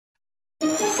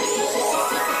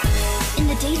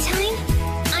daytime,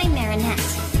 I'm Marinette.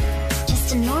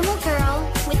 Just a normal girl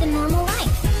with a normal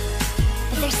life.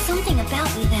 But there's something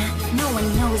about me that no one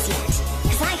knows yet,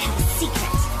 because I have a secret.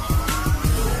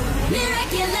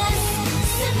 Miraculous,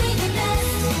 simply the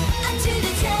best, up to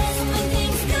the test when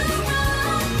things go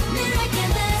wrong.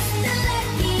 Miraculous, the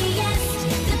luckiest,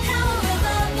 the power of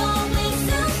love always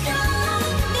so strong.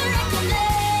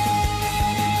 Miraculous.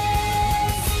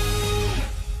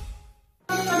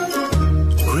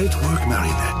 Great work,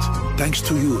 Marinette. Thanks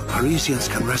to you, Parisians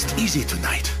can rest easy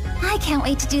tonight. I can't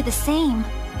wait to do the same.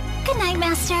 Good night,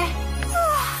 Master.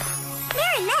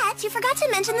 Marinette, you forgot to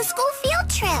mention the school field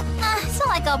trip. It's not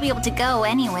like I'll be able to go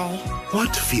anyway.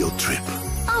 What field trip?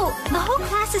 Oh, the whole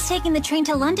class is taking the train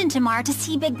to London tomorrow to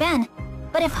see Big Ben.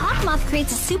 But if Hawkmoth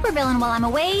creates a supervillain while I'm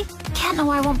away, Cat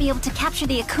Noir won't be able to capture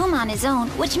the Akuma on his own,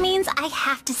 which means I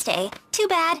have to stay. Too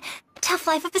bad. Tough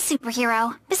life of a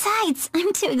superhero. Besides,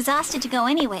 I'm too exhausted to go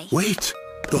anyway. Wait!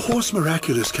 The horse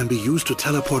Miraculous can be used to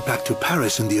teleport back to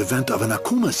Paris in the event of an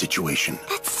Akuma situation.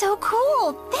 That's so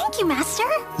cool! Thank you, Master!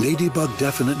 Ladybug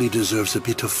definitely deserves a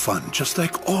bit of fun, just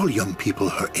like all young people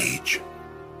her age.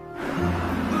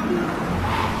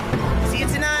 See you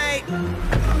tonight!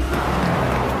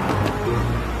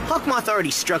 Hawkmoth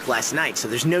already struck last night, so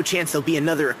there's no chance there'll be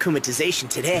another akumatization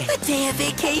today. A day of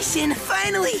vacation,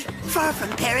 finally! Far from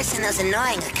Paris and those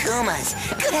annoying Akumas.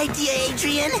 Good idea,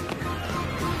 Adrian!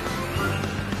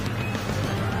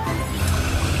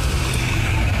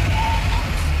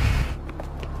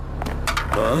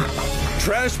 Huh?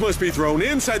 Trash must be thrown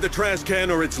inside the trash can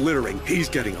or it's littering. He's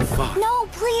getting a fine. No,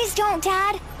 please don't,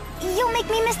 Dad. You'll make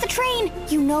me miss the train.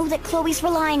 You know that Chloe's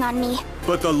relying on me.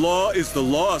 But the law is the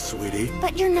law, sweetie.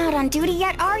 But you're not on duty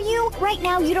yet, are you? Right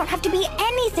now, you don't have to be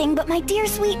anything but my dear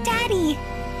sweet daddy.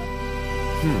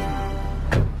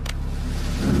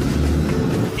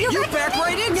 You backed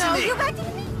right into me! You backed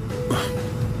into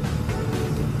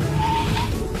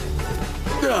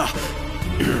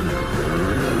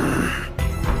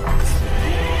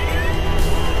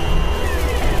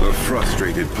A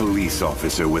frustrated police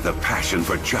officer with a passion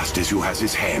for justice who has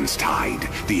his hands tied.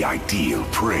 The ideal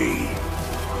prey.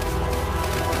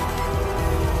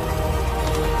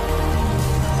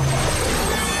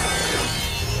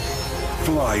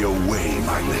 Fly away,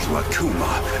 my little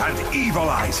Akuma, and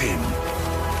evilize him!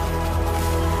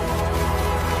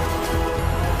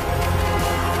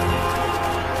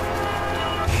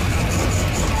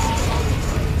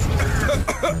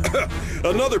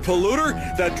 Another polluter?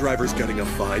 That driver's getting a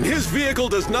fine. His vehicle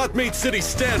does not meet city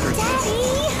standards.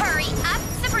 Daddy! Hurry up,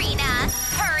 Sabrina!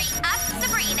 Hurry up,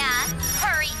 Sabrina!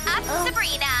 Hurry up,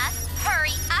 Sabrina!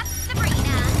 Hurry up,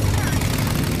 Sabrina!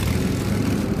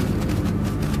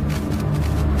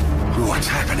 What's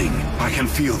happening? I can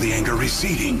feel the anger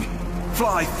receding.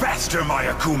 Fly faster, my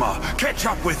Akuma! Catch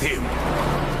up with him!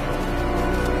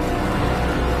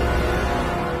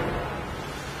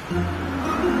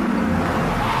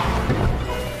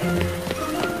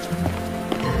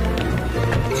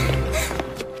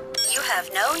 You have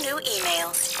no new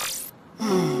emails.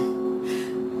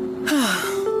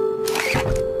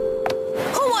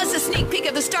 Who wants a sneak peek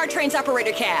of the Startrain's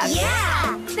operator cab?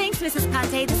 Yeah! Thanks, Mrs.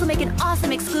 Pate. This will make an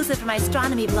awesome exclusive for my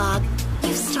astronomy blog.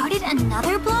 You've started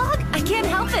another blog? I can't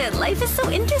help it. Life is so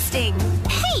interesting.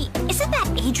 Hey, isn't that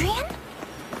Adrian?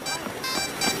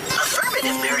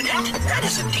 Affirmative, Marinette. That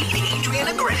is indeed Adrian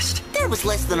Agrest. There was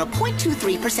less than a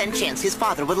 0.23% chance his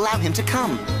father would allow him to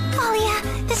come. Oh yeah,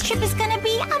 this trip is gonna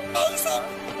be amazing!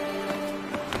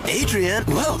 Adrian,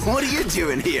 whoa, what are you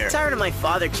doing here? Tired of my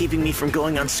father keeping me from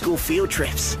going on school field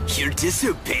trips. You're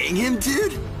disobeying him,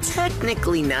 dude?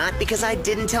 Technically not, because I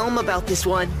didn't tell him about this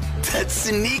one. That's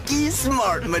sneaky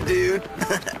smart, my dude.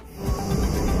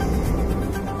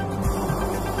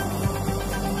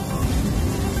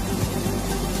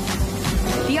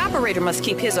 The operator must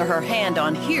keep his or her hand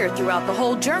on here throughout the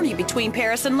whole journey between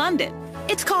Paris and London.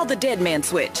 It's called the dead man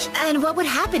switch. And what would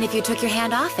happen if you took your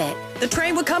hand off it? The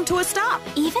train would come to a stop.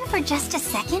 Even for just a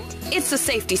second? It's a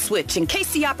safety switch in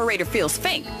case the operator feels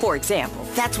faint, for example.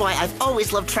 That's why I've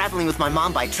always loved traveling with my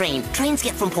mom by train. Trains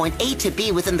get from point A to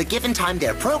B within the given time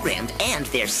they're programmed, and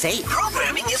they're safe.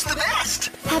 Programming is the best!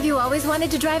 Have you always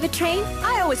wanted to drive a train?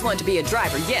 I always wanted to be a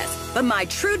driver, yes. But my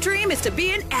true dream is to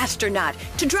be an astronaut,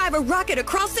 to drive a rocket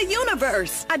across the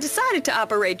universe. I decided to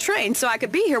operate trains so I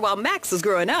could be here while Max was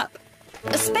growing up.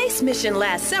 A space mission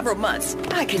lasts several months.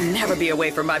 I can never be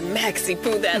away from my Maxie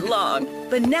Poo that long.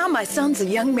 But now my son's a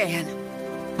young man.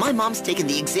 My mom's taken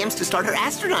the exams to start her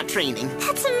astronaut training.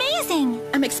 That's amazing!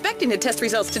 I'm expecting the test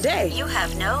results today. You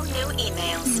have no new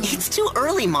emails. It's too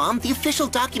early, Mom. The official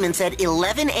document said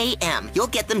 11 a.m. You'll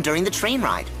get them during the train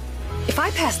ride. If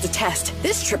I pass the test,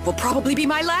 this trip will probably be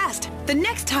my last. The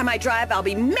next time I drive, I'll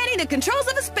be manning the controls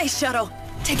of a space shuttle,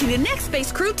 taking the next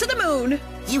space crew to the moon.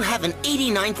 You have an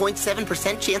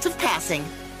 89.7% chance of passing.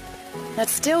 That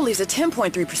still leaves a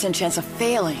 10.3% chance of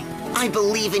failing. I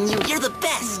believe in you. You're the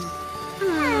best.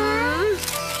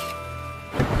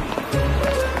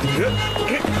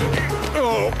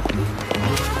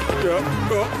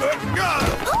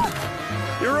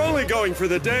 You're only going for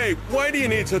the day. Why do you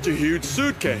need such a huge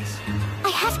suitcase? I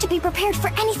have to be prepared for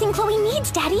anything Chloe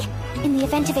needs, Daddy. In the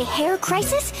event of a hair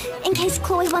crisis, in case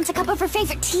Chloe wants a cup of her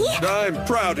favorite tea. I'm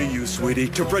proud of you, sweetie.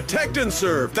 To protect and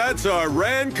serve. That's our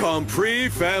Ran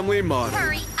Compris family motto.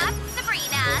 Hurry up,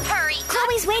 Sabrina. Hurry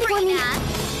Chloe's up, waiting for me.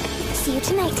 Sabrina. See you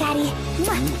tonight, Daddy.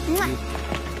 Mwah, mwah.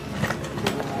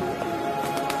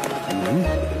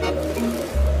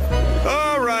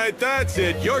 All right, that's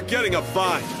it. You're getting a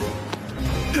fine.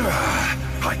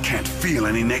 I can't feel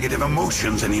any negative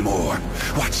emotions anymore.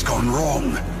 What's gone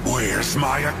wrong? Where's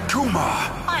my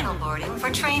Akuma? Final boarding for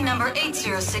train number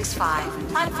 8065,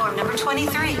 platform number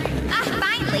 23.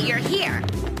 Finally, you're here.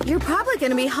 You're probably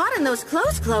gonna be hot in those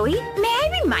clothes, Chloe. May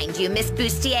I remind you, Miss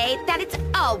Bustier, that it's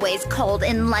always cold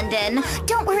in London.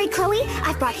 Don't worry, Chloe.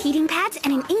 I've brought heating pads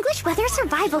and an English weather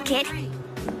survival kit.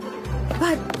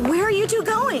 But where are you two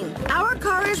going? Our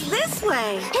car is this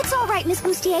way. It's all right, Miss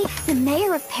Bustier. The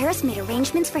mayor of Paris made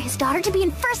arrangements for his daughter to be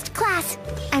in first class.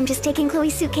 I'm just taking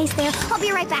Chloe's suitcase there. I'll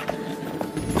be right back.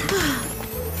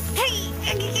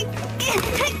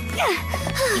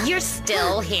 You're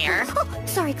still here. Oh,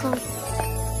 sorry, Chloe.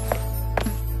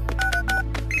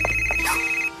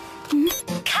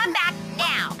 Come back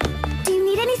now. Do you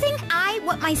need anything? I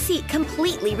want my seat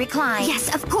completely reclined.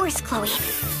 Yes, of course, Chloe.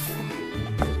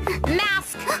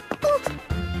 Mask.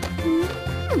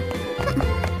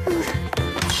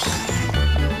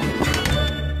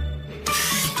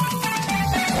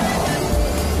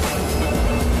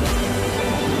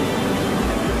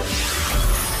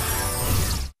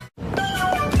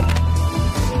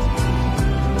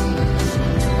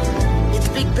 It's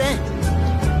Big Ben.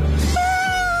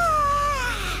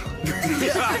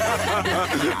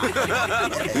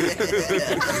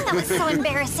 That was so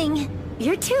embarrassing.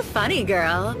 You're too funny,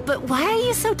 girl. But why are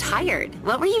you so tired?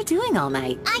 What were you doing all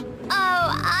night?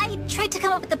 I tried to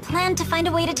come up with a plan to find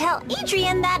a way to tell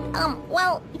Adrian that,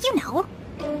 well, you know.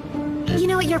 You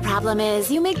know what your problem is?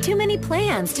 You make too many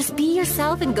plans. Just be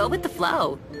yourself and go with the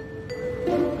flow.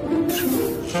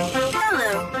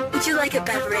 Hello. Would you like a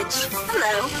beverage?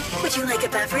 Hello. Would you like a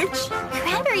beverage?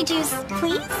 Cranberry juice,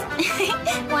 please.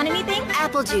 Want anything?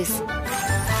 Apple juice.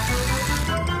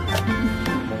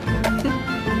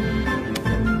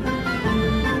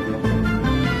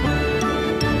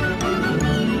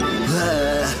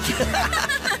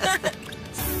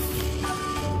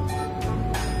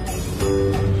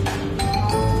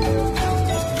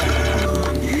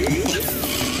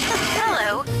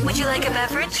 Hello. Would you like a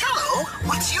beverage? Hello.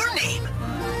 What's your name?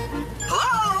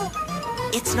 Hello?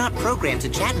 It's not programmed to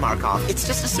chat, Markov. It's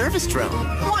just a service drone.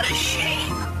 What a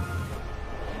shame.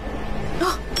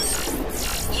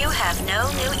 You have no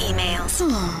new emails.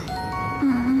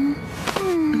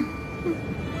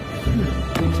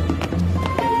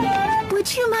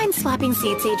 Would you mind swapping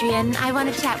seats, Adrian? I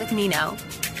want to chat with Nino.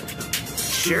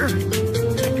 Sure.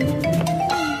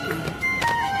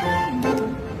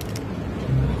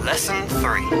 Lesson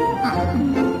 3.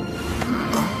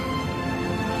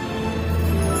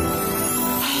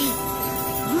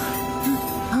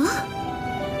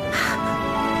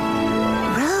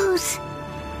 Rose.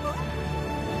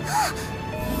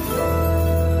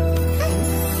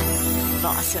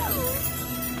 Awesome.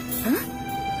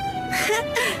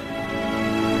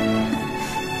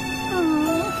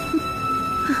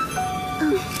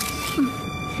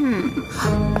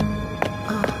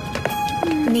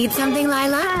 Need something,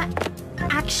 Lila?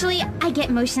 Actually, I get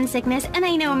motion sickness, and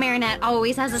I know Marinette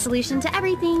always has a solution to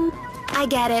everything. I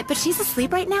get it, but she's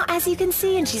asleep right now, as you can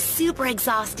see, and she's super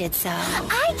exhausted, so...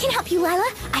 I can help you, Lila.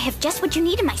 I have just what you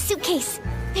need in my suitcase.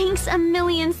 Thanks a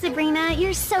million, Sabrina.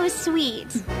 You're so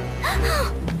sweet.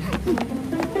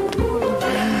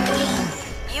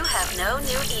 You have no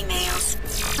new emails.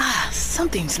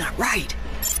 Something's not right.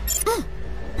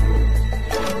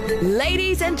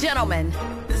 Ladies and gentlemen,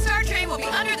 the Startrain will be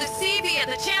under the CV at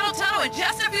the Channel Tunnel in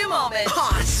just a few moments.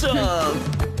 Awesome.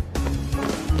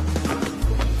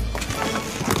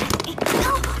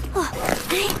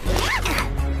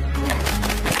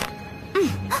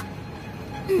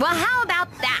 Well, how about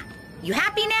that? You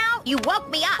happy now? You woke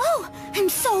me up. Oh, I'm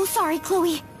so sorry,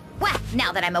 Chloe. Well,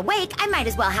 now that I'm awake, I might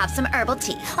as well have some herbal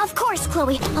tea. Of course,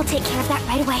 Chloe. I'll take care of that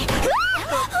right away.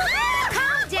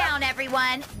 Calm down,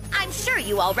 everyone. I'm sure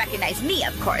you all recognize me,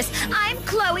 of course. I'm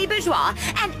Chloe Bourgeois,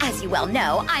 and as you well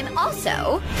know, I'm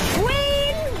also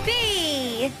Queen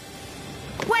Bee.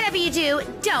 Whatever you do,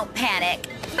 don't panic.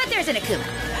 But there's an Akuma.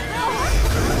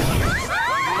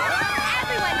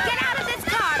 Everyone, get out of this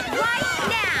car right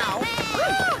now!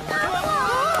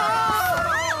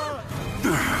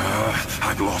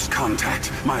 I've lost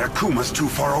contact. My Akuma's too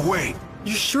far away.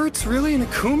 You sure it's really an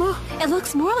Akuma? It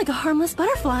looks more like a harmless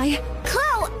butterfly.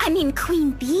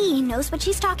 Queen Bee knows what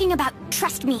she's talking about.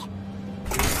 Trust me.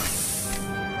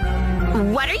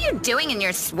 What are you doing in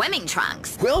your swimming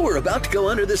trunks? Well, we're about to go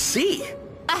under the sea.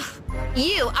 Ugh,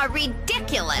 you are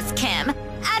ridiculous, Kim.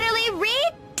 Utterly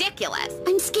ridiculous.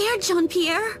 I'm scared,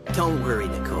 Jean-Pierre. Don't worry,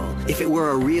 Nicole. If it were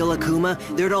a real Akuma,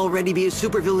 there'd already be a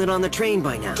supervillain on the train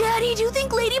by now. Daddy, do you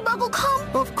think Ladybug will come?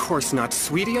 Of course not,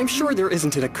 sweetie. I'm sure there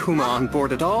isn't an Akuma on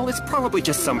board at all. It's probably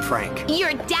just some prank.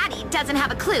 Your daddy doesn't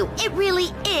have a clue. It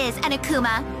really is an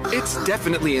Akuma. It's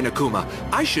definitely an Akuma.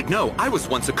 I should know. I was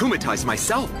once Akumatized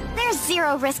myself. There's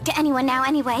zero risk to anyone now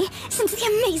anyway, since the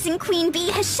amazing Queen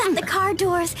Bee has shut the car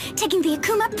doors, taking the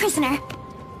Akuma prisoner.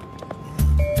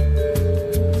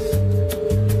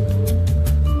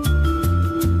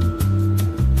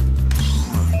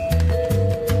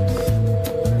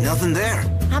 Nothing there.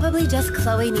 Probably just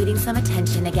Chloe needing some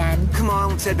attention again. Come on,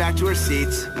 let's head back to our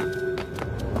seats.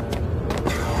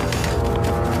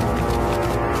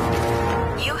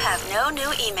 You have no new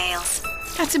emails.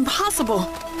 That's impossible.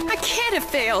 I can't have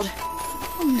failed.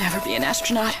 I'll never be an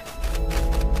astronaut.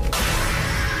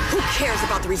 Who cares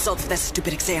about the results of that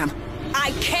stupid exam?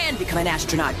 I can become an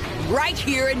astronaut right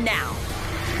here and now.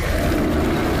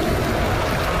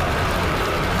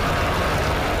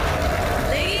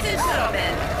 Ladies and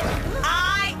gentlemen,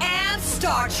 I am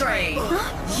Startrain.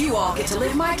 You all get to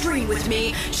live my dream with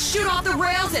me, shoot off the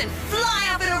rails, and fly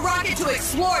up in a rocket to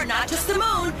explore not just the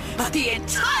moon, but the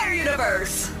entire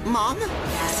universe. Mom?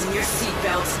 Fasten your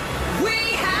seatbelts. We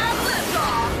have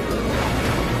liftoff.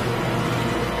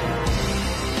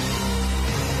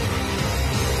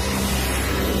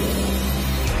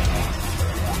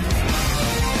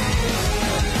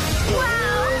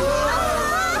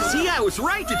 I was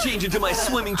right to change into my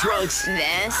swimming trunks.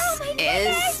 This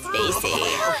is spacey.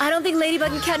 I don't think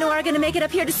Ladybug and Cat Noir are gonna make it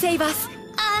up here to save us.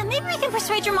 Maybe we can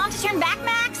persuade your mom to turn back,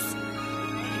 Max?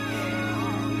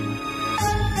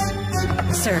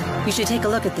 Sir, you should take a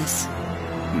look at this.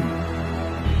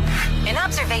 An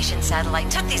observation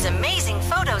satellite took these amazing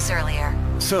photos earlier.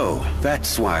 So,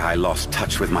 that's why I lost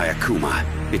touch with my Akuma.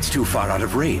 It's too far out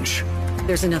of range.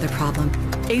 There's another problem.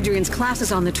 Adrian's class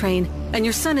is on the train, and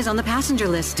your son is on the passenger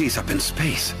list. He's up in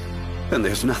space, and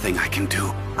there's nothing I can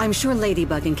do. I'm sure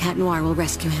Ladybug and Cat Noir will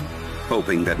rescue him.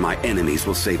 Hoping that my enemies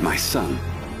will save my son.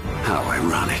 How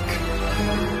ironic.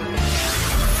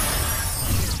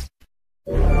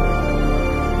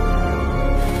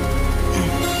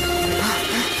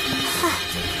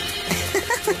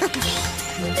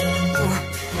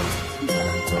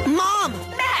 Mom!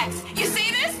 Max, you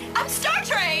see this? I'm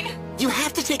Startrain! You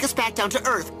have to take us back down to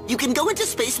Earth. You can go into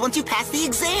space once you pass the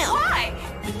exam. Why?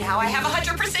 Now I have a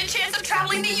 100% chance of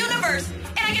traveling the universe,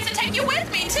 and I get to take you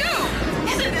with me, too!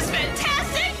 Isn't this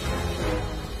fantastic?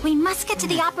 We must get to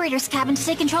the operator's cabin to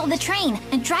take control of the train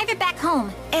and drive it back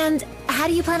home. And how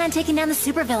do you plan on taking down the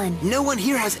supervillain? No one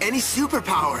here has any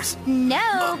superpowers.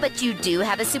 No, but you do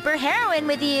have a superheroine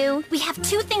with you. We have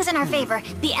two things in our favor,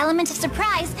 the element of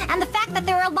surprise and the fact that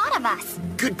there are a lot of us.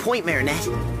 Good point, Marinette.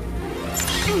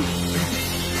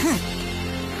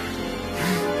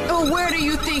 Oh, where do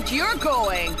you think you're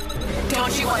going?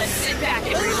 Don't you want to sit back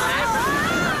and relax?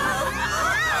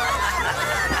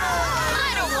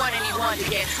 I don't want anyone to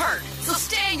get hurt, so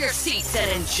stay in your seats and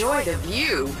enjoy the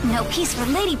view. No peace for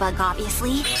Ladybug,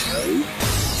 obviously.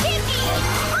 Chicky!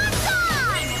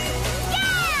 Awesome!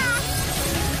 Yeah!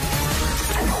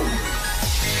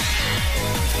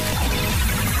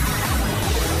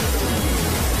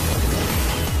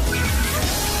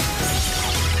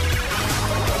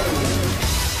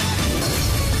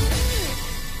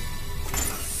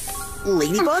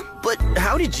 Ladybug? But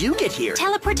how did you get here?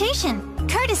 Teleportation,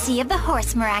 courtesy of the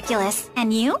horse Miraculous.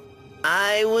 And you?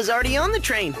 I was already on the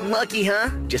train. Lucky,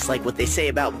 huh? Just like what they say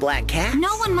about black cats.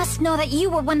 No one must know that you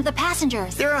were one of the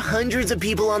passengers. There are hundreds of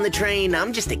people on the train.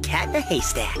 I'm just a cat in a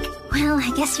haystack. Well,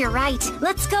 I guess you're right.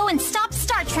 Let's go and stop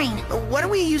Startrain. Why don't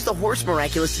we use the horse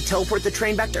Miraculous to teleport the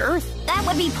train back to Earth? That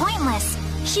would be pointless.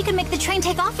 She could make the train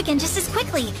take off again just as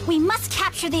quickly. We must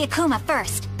capture the Akuma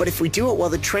first. But if we do it while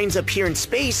the train's up here in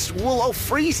space, we'll all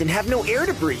freeze and have no air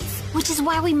to breathe. Which is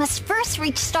why we must first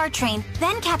reach Startrain,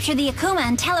 then capture the Akuma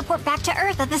and teleport back to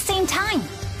Earth at the same time.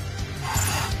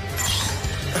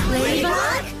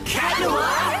 Ladybug? Cat Noir?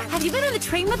 Have you been on the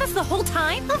train with us the whole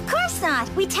time? Of course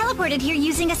not. We teleported here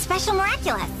using a special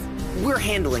Miraculous. We're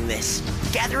handling this.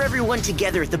 Gather everyone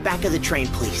together at the back of the train,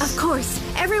 please. Of course.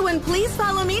 Everyone, please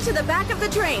follow me to the back of the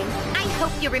train. I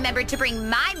hope you remembered to bring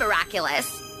my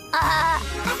Miraculous.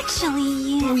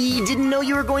 Actually... We didn't know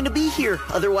you were going to be here.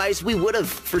 Otherwise, we would have,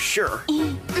 for sure.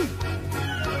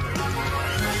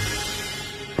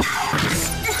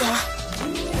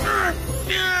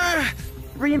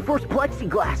 Reinforced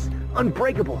plexiglass.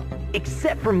 Unbreakable.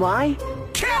 Except for my...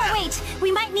 Oh, wait!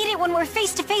 We might need it when we're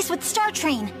face-to-face with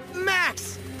Startrain.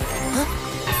 Max!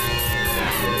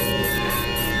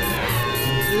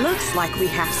 Looks like we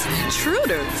have some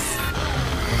intruders.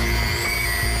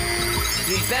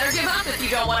 You'd better give up if you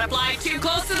don't want to fly too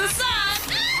close to the sun!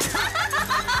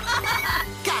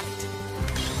 Got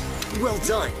it! Well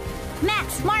done.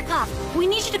 Max, Markov, we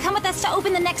need you to come with us to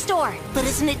open the next door. But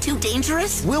isn't it too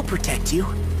dangerous? We'll protect you.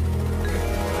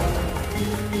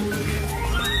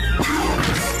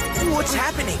 What's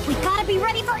happening? We gotta be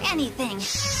ready for anything.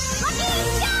 Lucky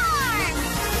Charm!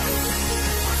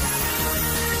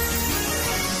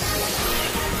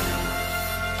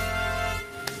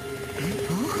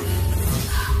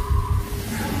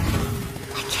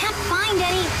 I can't find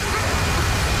any.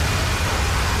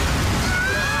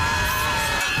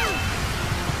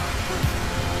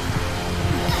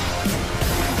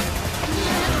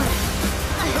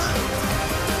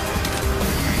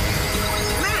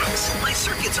 My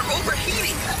circuits are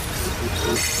overheating.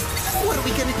 What are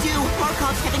we gonna do?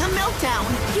 Markov's having a meltdown.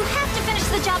 You have to finish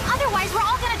the job, otherwise we're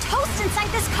all gonna toast inside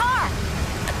this car.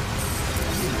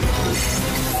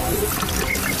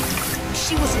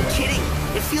 She wasn't kidding.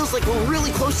 It feels like we're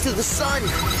really close to the sun.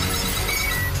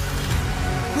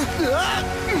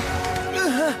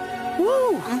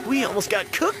 Woo! We almost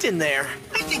got cooked in there.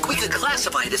 I think we could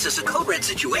classify this as a code red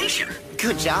situation.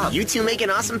 Good job. You two make an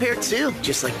awesome pair too,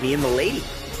 just like me and the lady.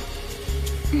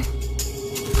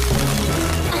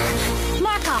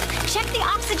 Markov, check the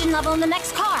oxygen level in the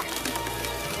next car.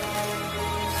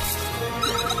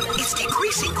 It's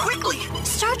decreasing quickly.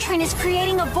 Startrain is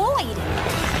creating a void.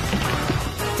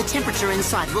 The temperature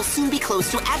inside will soon be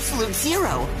close to absolute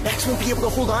zero. Max won't be able to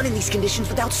hold on in these conditions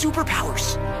without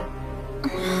superpowers.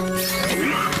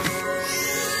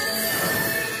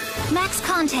 Max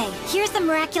Conte, here's the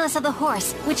Miraculous of the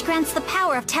Horse, which grants the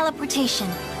power of teleportation.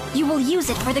 You will use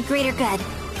it for the greater good.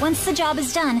 Once the job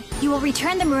is done, you will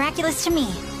return the Miraculous to me.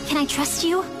 Can I trust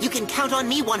you? You can count on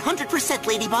me 100%,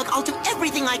 Ladybug. I'll do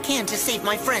everything I can to save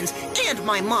my friends and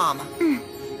my mom.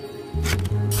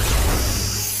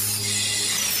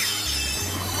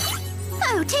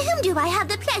 Oh, to whom do I have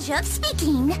the pleasure of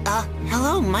speaking?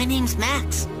 Hello, my name's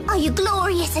Max. Are you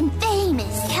glorious and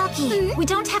famous? Kalki, we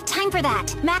don't have time for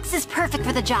that. Max is perfect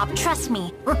for the job, trust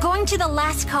me. We're going to the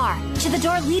last car, to the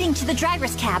door leading to the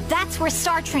driver's cab. That's where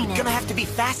Startrain is. Gonna have to be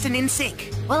fast and in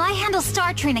sync. While I handle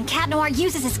Startrain and Cat Noir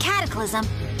uses his cataclysm,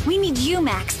 we need you,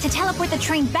 Max, to teleport the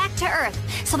train back to Earth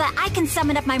so that I can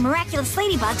summon up my Miraculous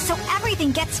Ladybug so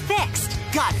everything gets fixed.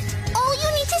 Got it. All you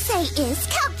need to say is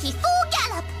Kalki, full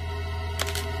gallop.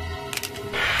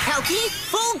 Kalki,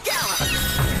 full gallop!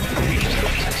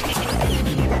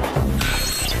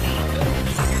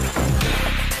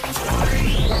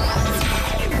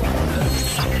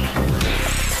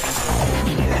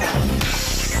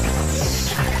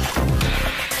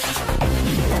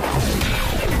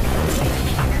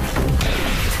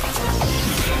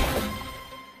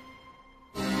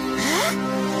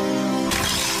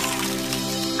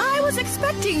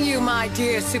 Expecting you, my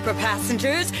dear super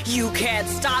passengers. You can't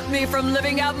stop me from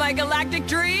living out my galactic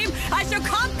dream. I shall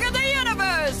conquer the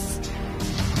universe!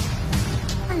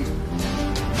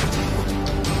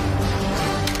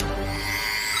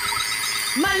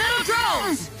 My little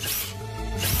drones!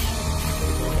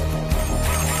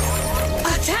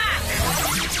 Attack!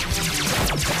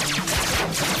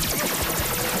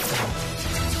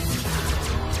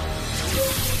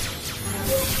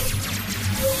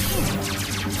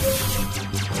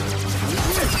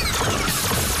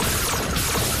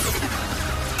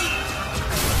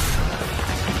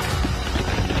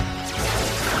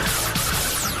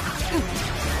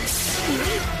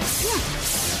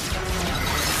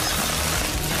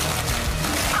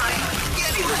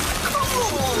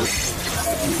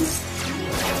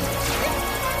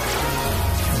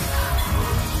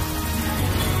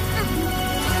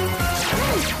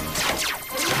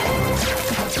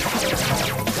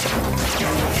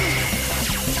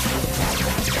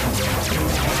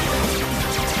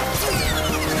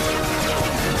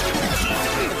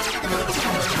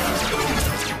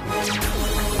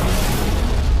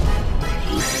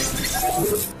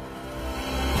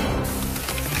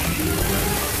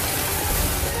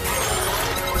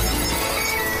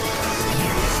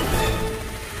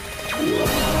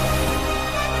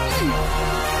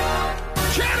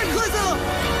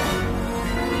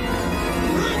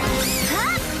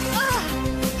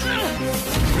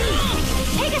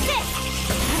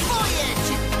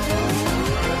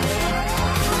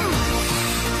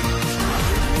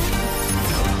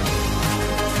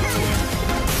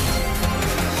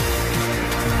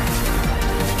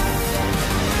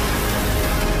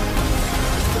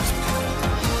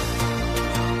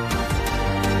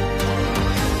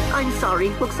 sorry.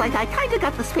 Looks like I kinda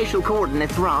got the spatial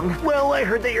coordinates wrong. Well, I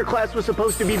heard that your class was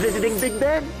supposed to be visiting Big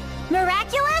Ben.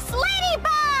 Miraculous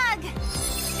Ladybug!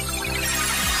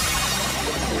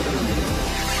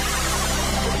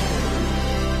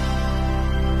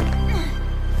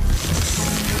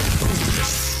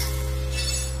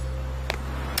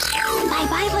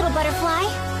 Bye-bye, little butterfly.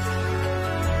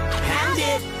 Found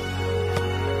it!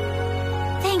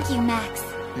 Thank you, Max.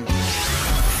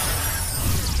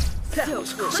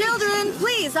 Children,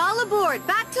 please, all aboard.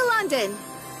 Back to London.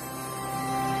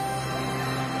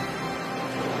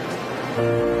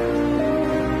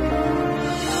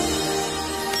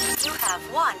 You have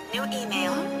one new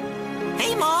email.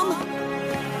 Hey, Mom!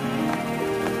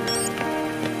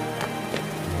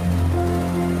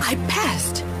 I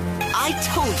passed. I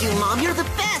told you, Mom, you're the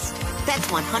best! That's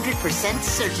 100%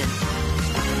 certain.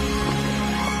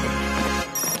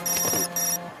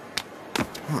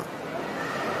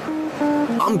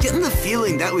 I'm getting the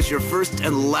feeling that was your first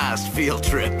and last field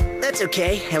trip. That's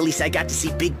okay. At least I got to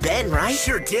see Big Ben, right?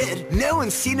 Sure did. No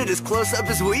one's seen it as close up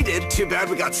as we did. Too bad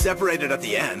we got separated at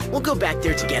the end. We'll go back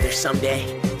there together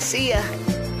someday. See ya.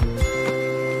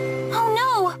 Oh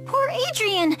no! Poor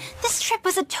Adrian! This trip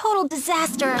was a total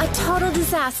disaster. A total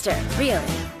disaster, really.